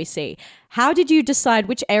 eras that we see. How did you decide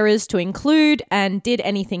which eras to include, and did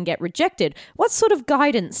anything get rejected? What sort of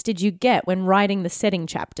guidance did you get when writing the setting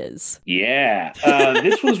chapters? Yeah,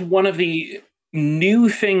 this was one of the new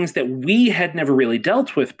things that we had never really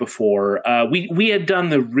dealt with before. We had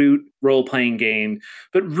done the Root role-playing game,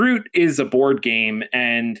 but Root is a board game,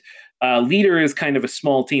 and Leader is kind of a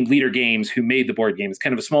small team. Leader Games, who made the board game, is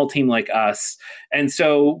kind of a small team like us. And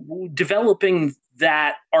so developing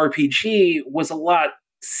that RPG was a lot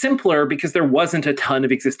simpler because there wasn't a ton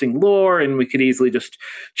of existing lore, and we could easily just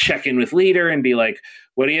check in with Leader and be like,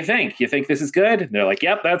 what do you think? You think this is good? And they're like,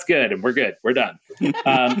 yep, that's good. And we're good. We're done.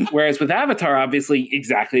 Whereas with Avatar, obviously,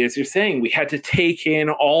 exactly as you're saying, we had to take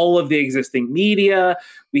in all of the existing media.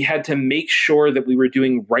 We had to make sure that we were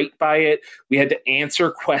doing right by it. We had to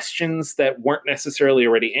answer questions that weren't necessarily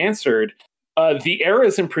already answered. The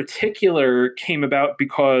eras in particular came about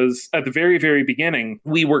because at the very, very beginning,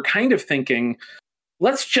 we were kind of thinking,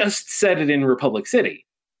 let's just set it in Republic City.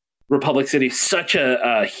 Republic City is such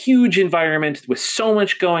a huge environment with so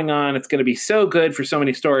much going on. It's going to be so good for so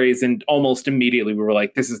many stories. And almost immediately we were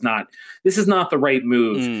like, this is not the right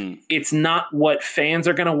move. It's not what fans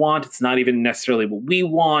are going to want. It's not even necessarily what we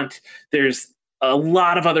want. There's a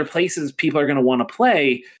lot of other places people are going to want to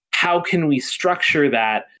play. How can we structure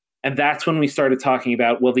that? And that's when we started talking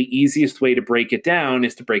about, well, the easiest way to break it down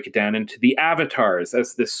is to break it down into the avatars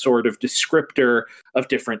as this sort of descriptor of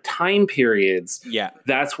different time periods. Yeah.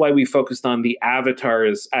 That's why we focused on the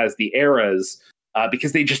avatars as the eras,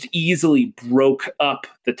 because they just easily broke up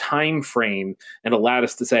the time frame and allowed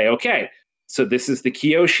us to say, okay, so this is the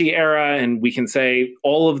Kyoshi era, and we can say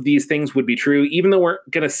all of these things would be true, even though we're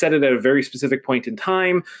going to set it at a very specific point in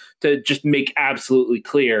time to just make absolutely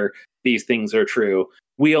clear these things are true.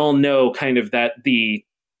 We all know kind of that the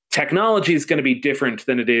technology is going to be different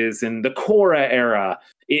than it is in the Korra era.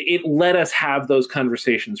 It let us have those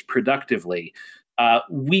conversations productively.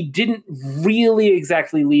 We didn't really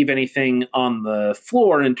exactly leave anything on the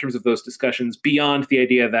floor in terms of those discussions beyond the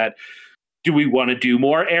idea that, do we want to do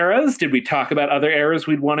more eras? Did we talk about other eras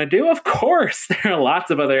we'd want to do? Of course. There are lots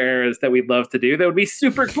of other eras that we'd love to do. That would be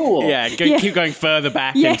super cool. Keep going further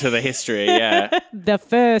back into the history. Yeah. The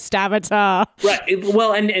first Avatar. Right.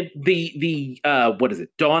 Well, and the what is it?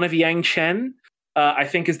 Dawn of Yang Chen, I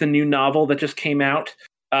think is the new novel that just came out.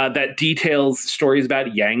 That details stories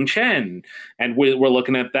about Yang Chen. And we're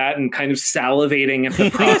looking at that and kind of salivating at the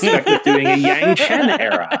prospect of doing a Yang Chen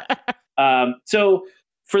era. So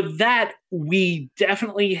for that, we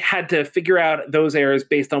definitely had to figure out those eras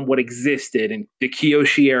based on what existed. And the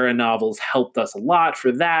Kyoshi era novels helped us a lot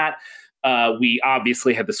for that. We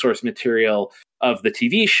obviously had the source material of the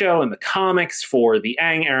TV show and the comics for the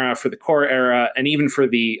Aang era, for the Korra era, and even for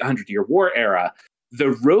the 100-Year War era.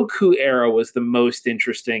 The Roku era was the most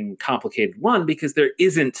interesting, complicated one because there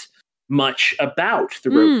isn't much about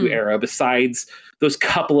the Roku era besides those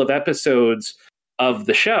couple of episodes of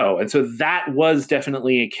the show. And so that was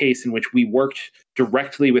definitely a case in which we worked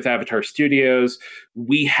directly with Avatar Studios.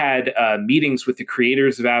 We had meetings with the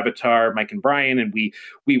creators of Avatar, Mike and Brian, and we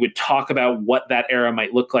would talk about what that era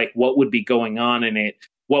might look like, what would be going on in it,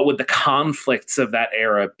 what would the conflicts of that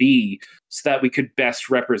era be, so that we could best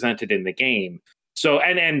represent it in the game. So,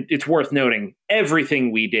 and it's worth noting,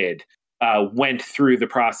 everything we did went through the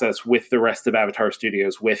process with the rest of Avatar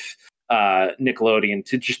Studios, with Nickelodeon,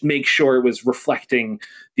 to just make sure it was reflecting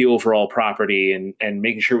the overall property and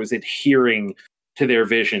making sure it was adhering to their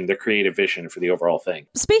vision, their creative vision for the overall thing.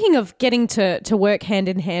 Speaking of getting to work hand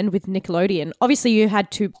in hand with Nickelodeon, obviously you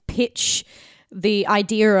had to pitch the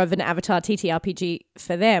idea of an Avatar TTRPG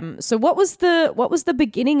for them. So what was the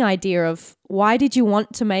beginning idea of why did you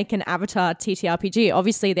want to make an Avatar TTRPG?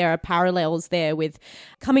 Obviously there are parallels there with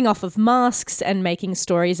coming off of Masks and making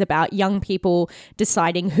stories about young people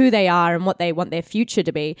deciding who they are and what they want their future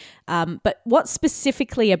to be. But what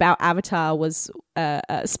specifically about Avatar was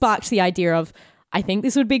sparked the idea of, I think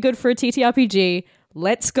this would be good for a TTRPG.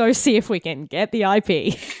 Let's go see if we can get the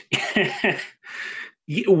IP.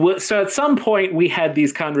 So at some point we had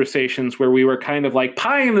these conversations where we were kind of like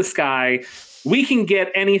pie in the sky. We can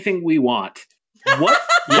get anything we want. What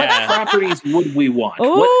properties would we want?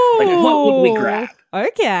 What would we grab?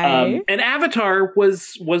 Okay. And Avatar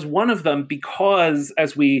was one of them because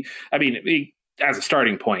as a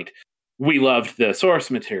starting point, we loved the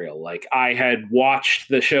source material. Like, I had watched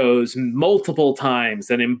the shows multiple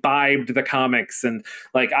times and imbibed the comics, and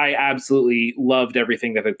like I absolutely loved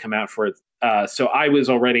everything that had come out for it. So I was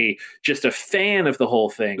already just a fan of the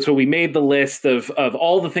whole thing. So we made the list of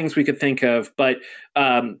all the things we could think of, but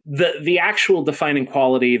the actual defining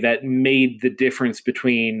quality that made the difference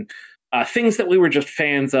between things that we were just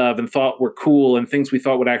fans of and thought were cool and things we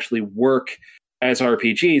thought would actually work as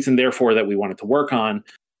RPGs and therefore that we wanted to work on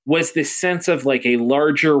was this sense of like a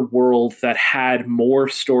larger world that had more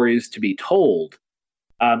stories to be told.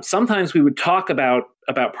 Sometimes we would talk about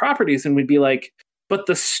properties and we'd be like, but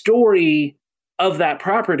the story of that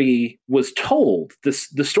property was told.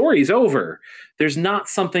 The story's over. There's not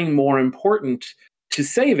something more important to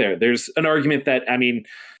say there. There's an argument that,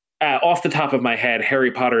 off the top of my head,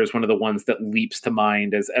 Harry Potter is one of the ones that leaps to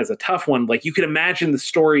mind as a tough one. Like, you could imagine the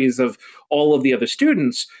stories of all of the other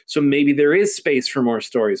students, so maybe there is space for more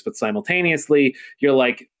stories, but simultaneously you're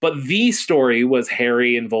like, but the story was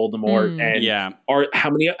Harry and Voldemort, and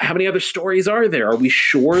how many other stories are there? Are we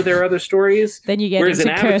sure there are other stories? Then you get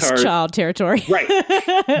into cursed child territory. Right.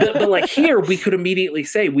 But like here, we could immediately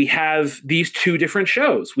say we have these two different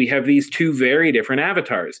shows. We have these two very different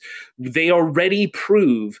avatars. They already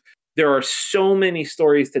prove there are so many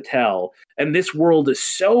stories to tell, and this world is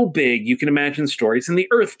so big, you can imagine stories in the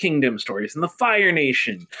Earth Kingdom, stories in the Fire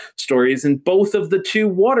Nation, stories in both of the two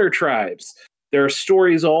water tribes. There are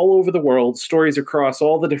stories all over the world, stories across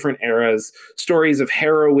all the different eras, stories of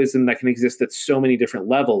heroism that can exist at so many different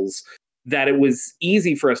levels, that it was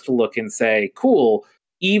easy for us to look and say, cool,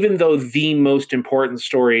 even though the most important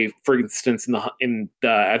story, for instance, at the end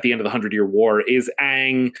of the 100-Year War is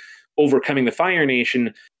Aang overcoming the Fire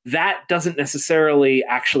Nation, that doesn't necessarily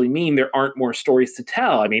actually mean there aren't more stories to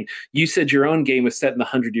tell. I mean, you said your own game was set in the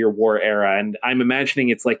 100-Year War era, and I'm imagining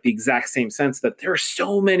it's like the exact same sense that there are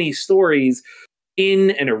so many stories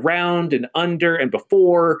in and around and under and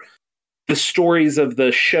before the stories of the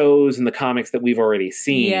shows and the comics that we've already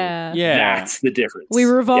seen. Yeah. That's the difference.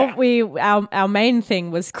 Our main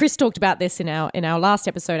thing was, Chris talked about this in our last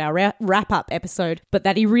episode, our wrap-up episode, but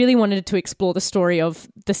that he really wanted to explore the story of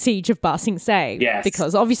the siege of Ba Sing Se. Yes.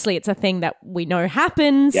 Because obviously it's a thing that we know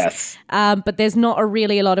happens. Yes. But there's not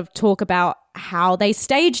a lot of talk about how they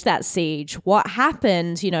staged that siege, what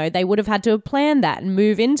happened. You know, they would have had to have planned that and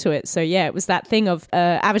move into it. So yeah, it was that thing of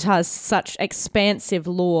Avatar's such expansive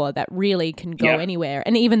lore that really can go anywhere.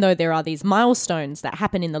 And even though there are these milestones that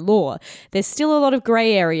happen in the lore, there's still a lot of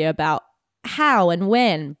grey area about how and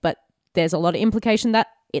when, but there's a lot of implication that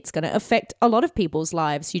it's going to affect a lot of people's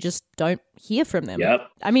lives. You just don't hear from them. Yep.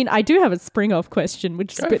 I mean, I do have a spring-off question,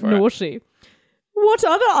 which is a bit naughty. What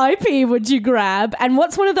other IP would you grab? And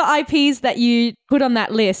what's one of the IPs that you put on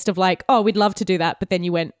that list of like, oh, we'd love to do that, but then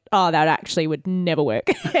you went, oh, that actually would never work,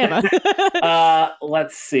 ever?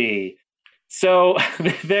 Let's see. So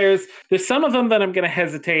there's some of them that I'm going to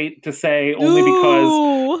hesitate to say only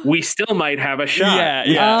because we still might have a shot.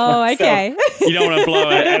 Yeah. Oh, okay. So you don't want to blow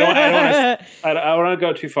it. I don't want to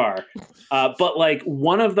go too far. But like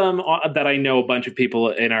one of them that I know a bunch of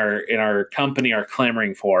people in our company are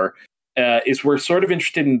clamoring for is we're sort of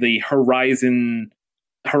interested in the Horizon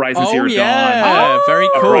Zero Dawn. Very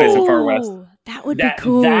cool. Horizon Far West. That would be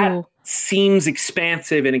cool. That seems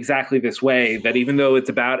expansive in exactly this way, that even though it's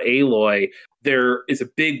about Aloy, there is a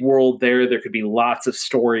big world there. There could be lots of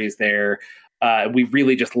stories there. We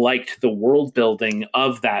really just liked the world building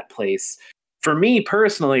of that place. For me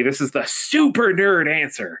personally, this is the super nerd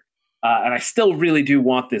answer. And I still really do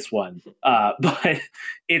want this one. But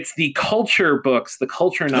it's the culture books, the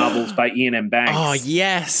culture novels by Ian M. Banks. Oh,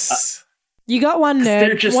 yes. You got one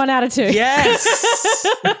nerd. 1 out of 2. Yes.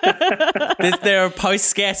 They're a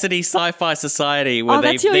post-scarcity sci-fi society where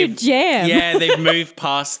that's your jam. Yeah, they've moved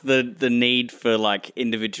past the need for like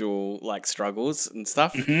individual like struggles and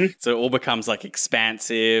stuff. Mm-hmm. So it all becomes like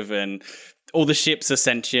expansive and all the ships are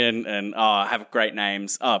sentient and have great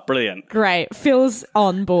names. Oh, brilliant. Great. Phil's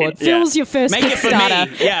on board. Phil's your first Make Kickstarter. It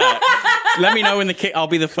for me. Yeah. Let me know when I'll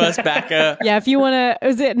be the first backer. Yeah, if you want to,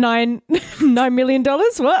 is it $9 million?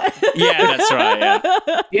 What? Yeah, that's right.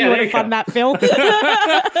 Yeah. You want to fund that, Phil?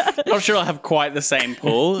 Not sure I'll have quite the same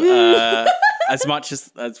pull, as much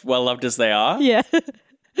as well loved as they are. Yeah.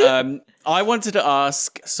 I wanted to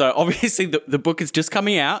ask. So obviously the book is just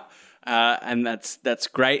coming out. And that's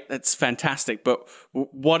great. That's fantastic. But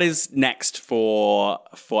what is next for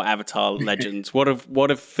Avatar Legends? What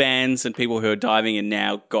have fans and people who are diving in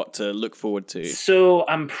now got to look forward to? So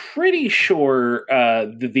I'm pretty sure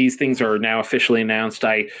that these things are now officially announced.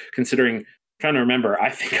 Trying to remember. I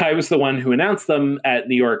think I was the one who announced them at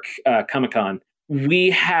New York Comic-Con. We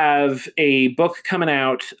have a book coming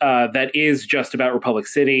out that is just about Republic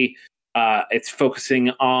City. It's focusing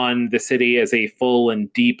on the city as a full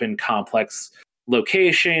and deep and complex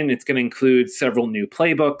location. It's going to include several new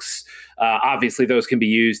playbooks. Obviously, those can be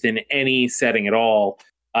used in any setting at all.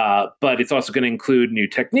 But it's also going to include new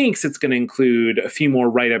techniques. It's going to include a few more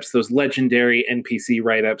write-ups, those legendary NPC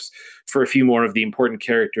write-ups for a few more of the important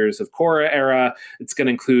characters of Korra era. It's going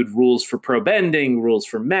to include rules for pro bending, rules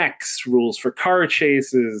for mechs, rules for car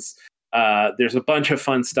chases. There's a bunch of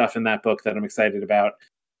fun stuff in that book that I'm excited about.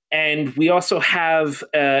 And we also have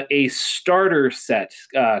a starter set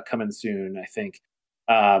coming soon, I think,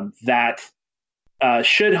 that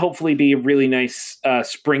should hopefully be a really nice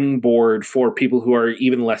springboard for people who are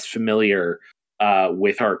even less familiar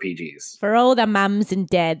with RPGs. For all the mums and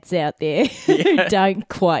dads out there who don't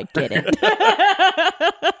quite get it.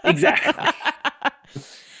 Exactly.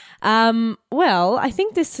 Well, I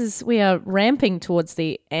think we are ramping towards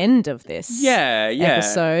the end of this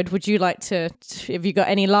episode. Would you like to, have you got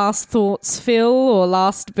any last thoughts, Phil, or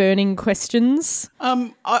last burning questions?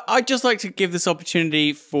 I'd just like to give this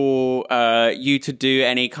opportunity for you to do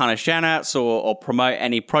any kind of shout-outs or promote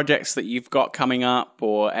any projects that you've got coming up,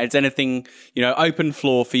 or is anything, open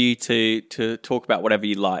floor for you to talk about whatever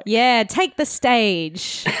you like. Yeah, take the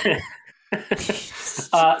stage.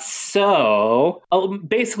 So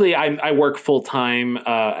basically I work full time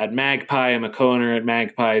at Magpie. I'm a co-owner at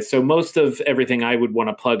Magpie. So most of everything I would want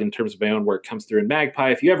to plug in terms of my own work comes through in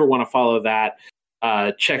Magpie. If you ever want to follow that,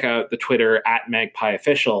 check out the Twitter at Magpie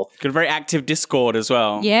Official. Got a very active Discord as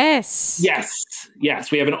well. Yes.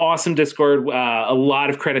 We have an awesome Discord. A lot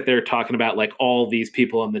of credit there talking about like all these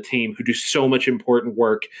people on the team who do so much important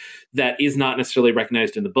work that is not necessarily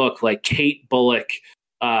recognized in the book. Like Kate Bullock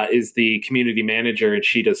is the community manager, and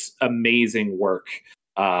she does amazing work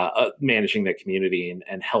managing that community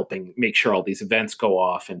and helping make sure all these events go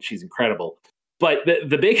off, and she's incredible. But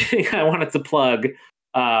the big thing I wanted to plug,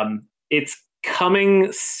 it's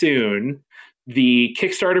coming soon. The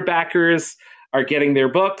Kickstarter backers are getting their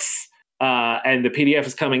books, and the PDF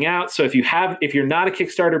is coming out. So if you're not a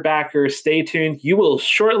Kickstarter backer, stay tuned. You will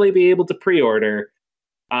shortly be able to pre-order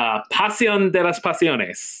Pasión de las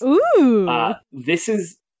Pasiones. Ooh. This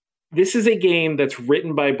is a game that's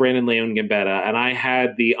written by Brandon Leon Gambetta, and I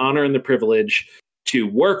had the honor and the privilege to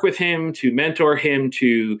work with him, to mentor him,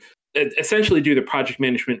 to essentially do the project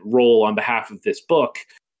management role on behalf of this book,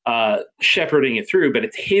 shepherding it through. But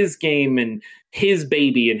it's his game and his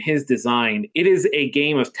baby and his design. It is a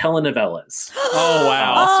game of telenovelas. Oh,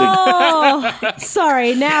 wow.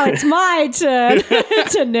 Sorry, now it's my turn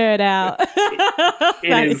to nerd out.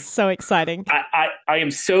 That is so exciting. I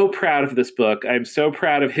am so proud of this book. I am so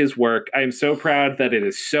proud of his work. I am so proud that it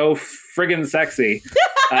is so friggin' sexy.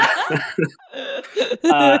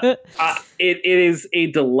 It is a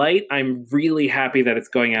delight. I'm really happy that it's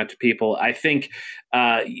going out to people. I think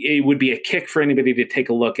it would be a kick for anybody to take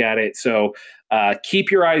a look at it. So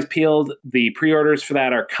keep your eyes peeled. The pre-orders for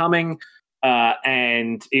that are coming.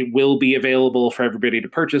 And it will be available for everybody to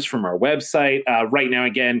purchase from our website. Right now,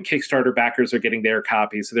 again, Kickstarter backers are getting their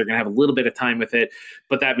copies, so they're going to have a little bit of time with it.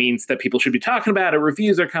 But that means that people should be talking about it.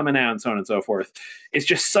 Reviews are coming out and so on and so forth. It's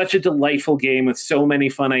just such a delightful game with so many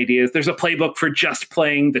fun ideas. There's a playbook for just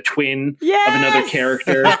playing the twin of another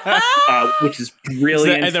character, which is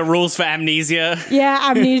brilliant. Are the rules for amnesia? Yeah,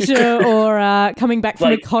 amnesia or coming back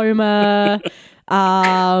from a coma.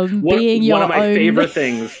 Being your one of my own favorite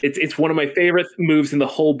things. It's one of my favorite moves in the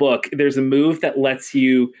whole book. There's a move that lets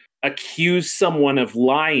you accuse someone of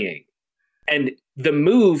lying, and the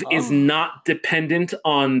move is not dependent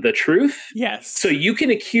on the truth. Yes. So you can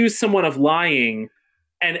accuse someone of lying,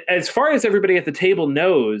 and as far as everybody at the table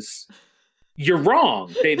knows, you're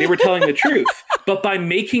wrong. They were telling the truth. But by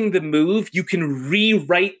making the move, you can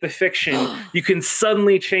rewrite the fiction. You can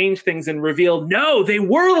suddenly change things and reveal, no, they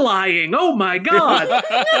were lying. Oh, my God.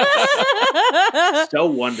 So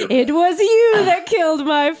wonderful. It was you that killed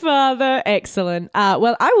my father. Excellent.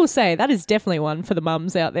 Well, I will say that is definitely one for the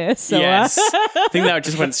mums out there. So, yes. I think that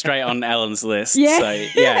just went straight on Ellen's list. Yeah, so,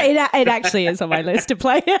 yeah. it actually is on my list to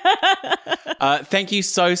play. Thank you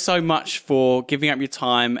so much for giving up your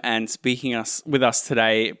time and speaking with us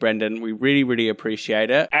today, Brendan. We really, really appreciate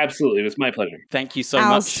it. Absolutely. It was my pleasure. Thank you so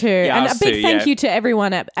ours much. Too. Yeah, and ours a big too, thank you to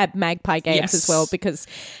everyone at Magpie Games as well, because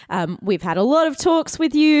we've had a lot of talks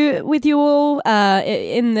with you all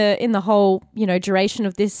in the whole duration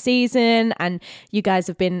of this season, and you guys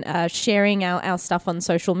have been sharing our stuff on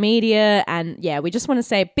social media. And yeah, we just want to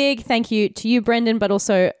say a big thank you to you, Brendan, but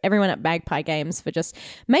also everyone at Magpie Games for just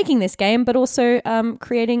making this game, but also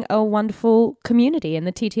creating a wonderful community in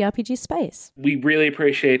the TTRPG space. We really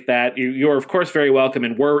appreciate that. You're of course very welcome,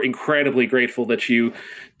 and we're incredibly grateful that you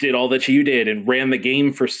did all that you did and ran the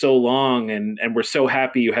game for so long, and we're so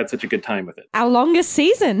happy you had such a good time with it. Our longest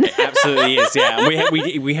season. Absolutely is, yeah.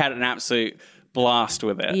 We had an absolute blast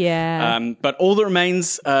with it. Yeah. But all that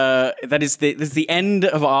remains, that is the end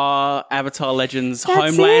of our Avatar Legends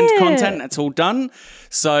Homeland content. That's all done.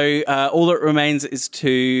 So all that remains is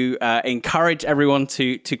to encourage everyone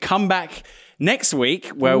to come back next week,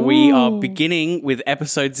 where we are beginning with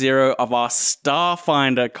episode 0 of our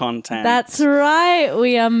Starfinder content. That's right.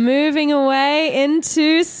 We are moving away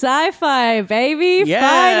into sci-fi, baby. Yeah,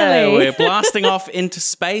 finally. We're blasting off into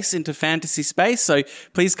space, into fantasy space. So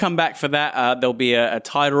please come back for that. There'll be a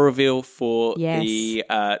title reveal for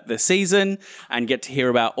the season, and get to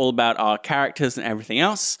hear all about our characters and everything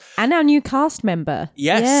else. And our new cast member.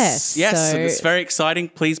 Yes. So It's very exciting.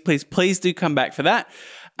 Please do come back for that.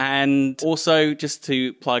 And also, just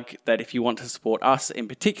to plug that if you want to support us in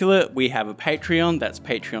particular, we have a Patreon. That's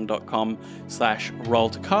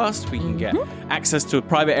patreon.com/roll2cast. We can get access to a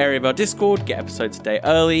private area of our Discord, get episodes a day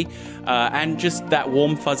early, and just that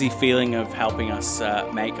warm, fuzzy feeling of helping us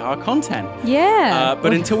make our content. Yeah.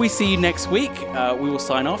 But until we see you next week, we will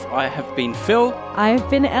sign off. I have been Phil. I've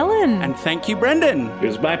been Ellen. And thank you, Brendan. It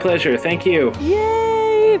was my pleasure. Thank you.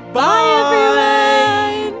 Yay.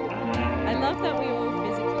 Bye everyone. I love that we all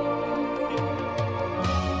physically...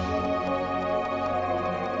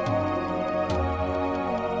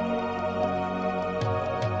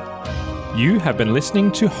 You have been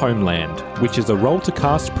listening to Homeland, which is a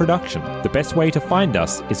Roll2Cast production. The best way to find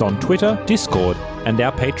us is on Twitter, Discord, and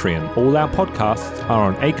our Patreon. All our podcasts are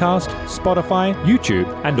on Acast, Spotify, YouTube,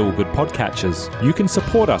 and all good podcatchers. You can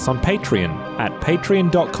support us on Patreon at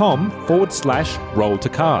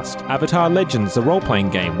patreon.com/Roll2Cast. Avatar Legends, the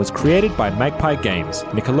role-playing game, was created by Magpie Games.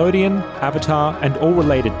 Nickelodeon, Avatar, and all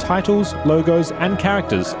related titles, logos, and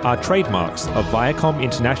characters are trademarks of Viacom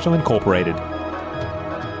International Incorporated.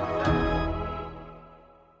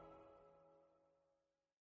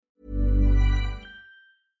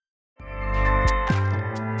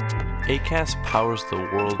 Acast powers the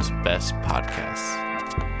world's best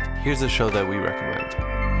podcasts. Here's a show that we recommend.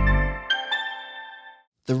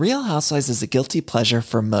 The Real Housewives is a guilty pleasure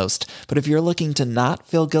for most, but if you're looking to not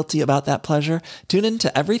feel guilty about that pleasure, tune in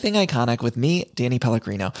to Everything Iconic with me, Danny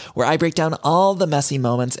Pellegrino, where I break down all the messy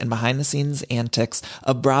moments and behind-the-scenes antics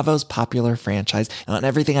of Bravo's popular franchise. And on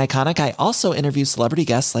Everything Iconic, I also interview celebrity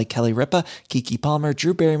guests like Kelly Ripa, Keke Palmer,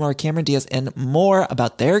 Drew Barrymore, Cameron Diaz, and more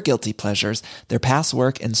about their guilty pleasures, their past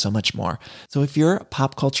work, and so much more. So if you're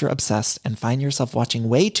pop culture obsessed and find yourself watching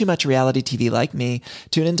way too much reality TV like me,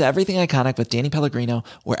 tune into Everything Iconic with Danny Pellegrino,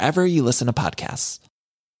 wherever you listen to podcasts.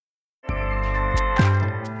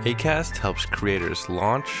 Acast helps creators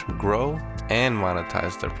launch, grow, and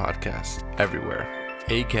monetize their podcasts everywhere.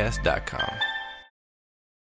 Acast.com.